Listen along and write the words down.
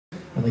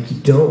but like you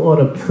don't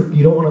want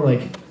to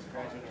like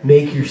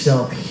make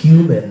yourself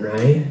human,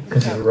 right?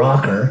 Because you're a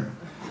rocker,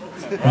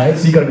 right?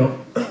 So you gotta go.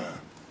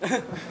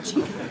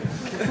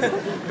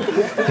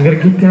 You gotta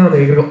get down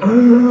there. You gotta go.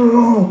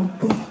 Oh.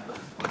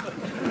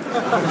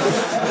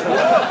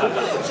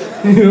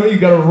 You know, you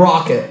gotta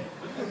rock it.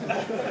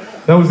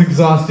 That was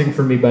exhausting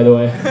for me, by the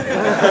way.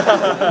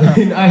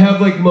 I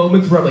have like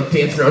moments where I'm like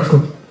dancing around, just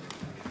going,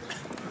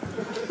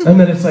 and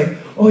then it's like,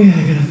 oh yeah,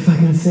 I gotta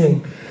fucking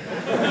sing.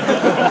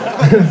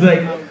 It's like,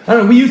 I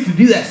don't know, we used to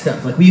do that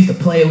stuff. Like we used to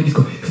play and we just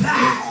go,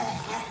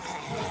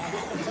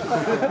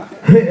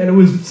 and it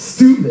was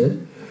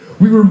stupid.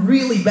 We were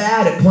really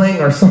bad at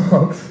playing our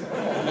songs,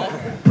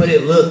 but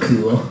it looked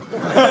cool.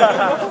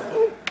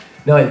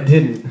 No, it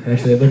didn't.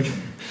 Actually, it looked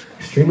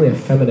extremely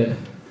effeminate.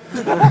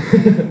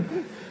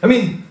 I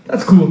mean,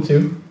 that's cool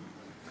too.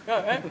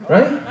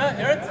 Right?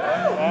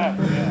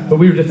 But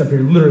we were just up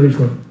here literally just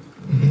going.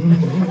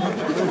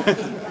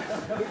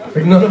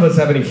 Like none of us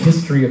have any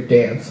history of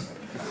dance.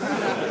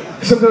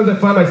 Sometimes I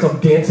find myself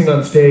dancing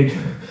on stage.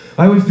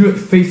 I always do it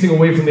facing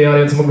away from the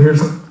audience. I'm over here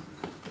just going.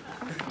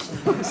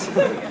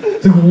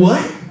 It's like,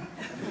 what?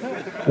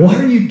 Why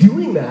are you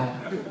doing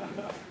that?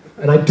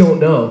 And I don't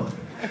know.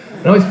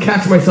 And I always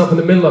catch myself in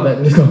the middle of it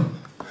and just go,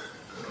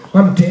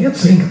 I'm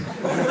dancing.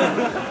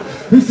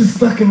 This is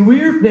fucking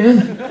weird,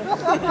 man.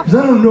 Because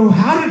I don't know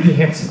how to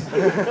dance.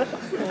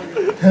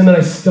 And then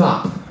I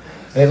stop.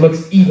 And it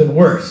looks even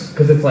worse.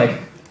 Because it's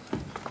like...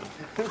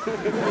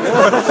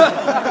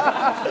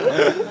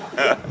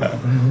 I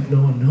hope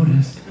no one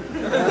noticed.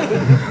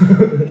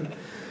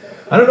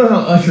 I don't know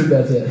how Usher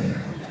does it.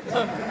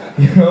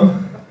 You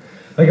know?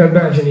 Like, I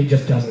imagine he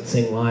just doesn't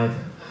sing live.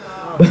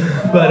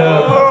 But,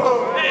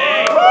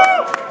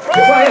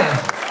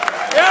 yeah.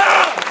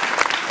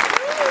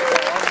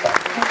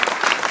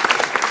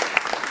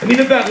 And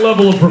even at that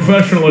level of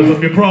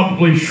professionalism, you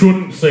probably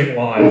shouldn't sing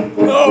live.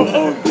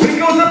 But he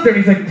goes up there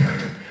and he's like,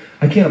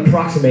 I can't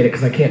approximate it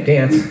because I can't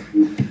dance.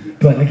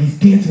 But like he's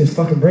dancing his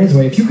fucking brains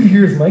away. If you could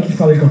hear his mic, he's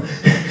probably going,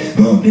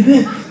 oh,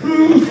 baby,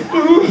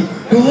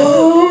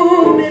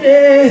 oh,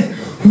 baby.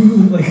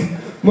 Like,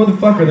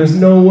 motherfucker, there's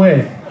no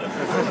way.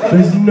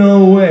 There's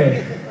no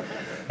way.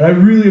 And I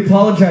really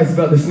apologize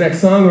about this next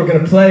song we're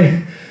going to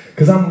play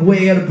because I'm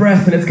way out of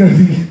breath and it's going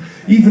to be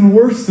even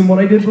worse than what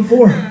I did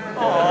before.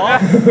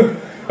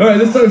 All right,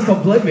 this song is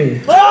called Blood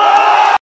Me.